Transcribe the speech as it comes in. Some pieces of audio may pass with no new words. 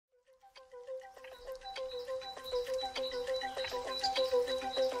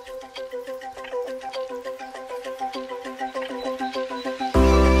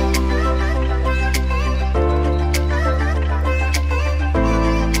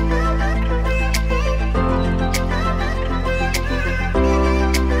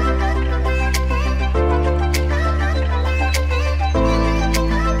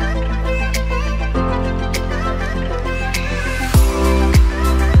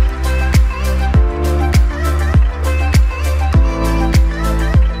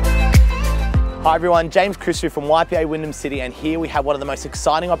Hi everyone, James Christou from YPA Wyndham City, and here we have one of the most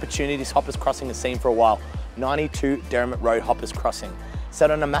exciting opportunities Hoppers Crossing has seen for a while, 92 Derrimut Road Hoppers Crossing.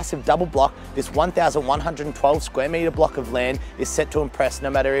 Set on a massive double block, this 1,112 square metre block of land is set to impress no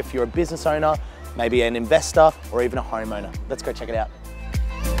matter if you're a business owner, maybe an investor, or even a homeowner. Let's go check it out.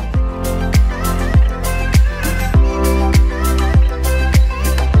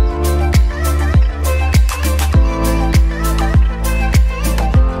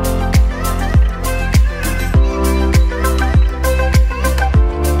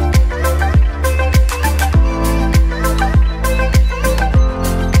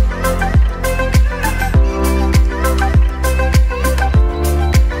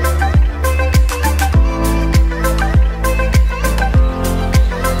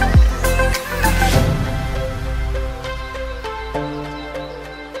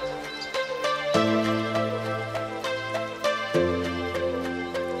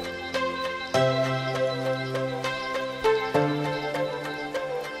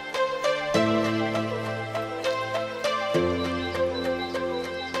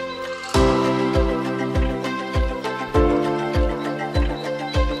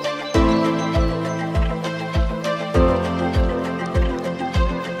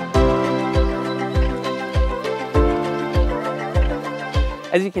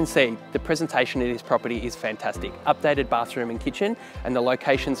 As you can see, the presentation of this property is fantastic. Updated bathroom and kitchen, and the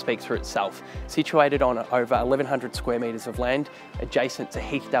location speaks for itself. Situated on over 1,100 square metres of land, adjacent to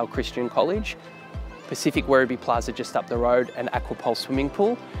Heathdale Christian College, Pacific Werribee Plaza just up the road, and Aquapulse swimming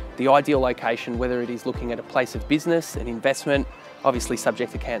pool. The ideal location, whether it is looking at a place of business, an investment, obviously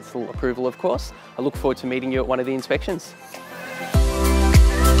subject to council approval of course. I look forward to meeting you at one of the inspections.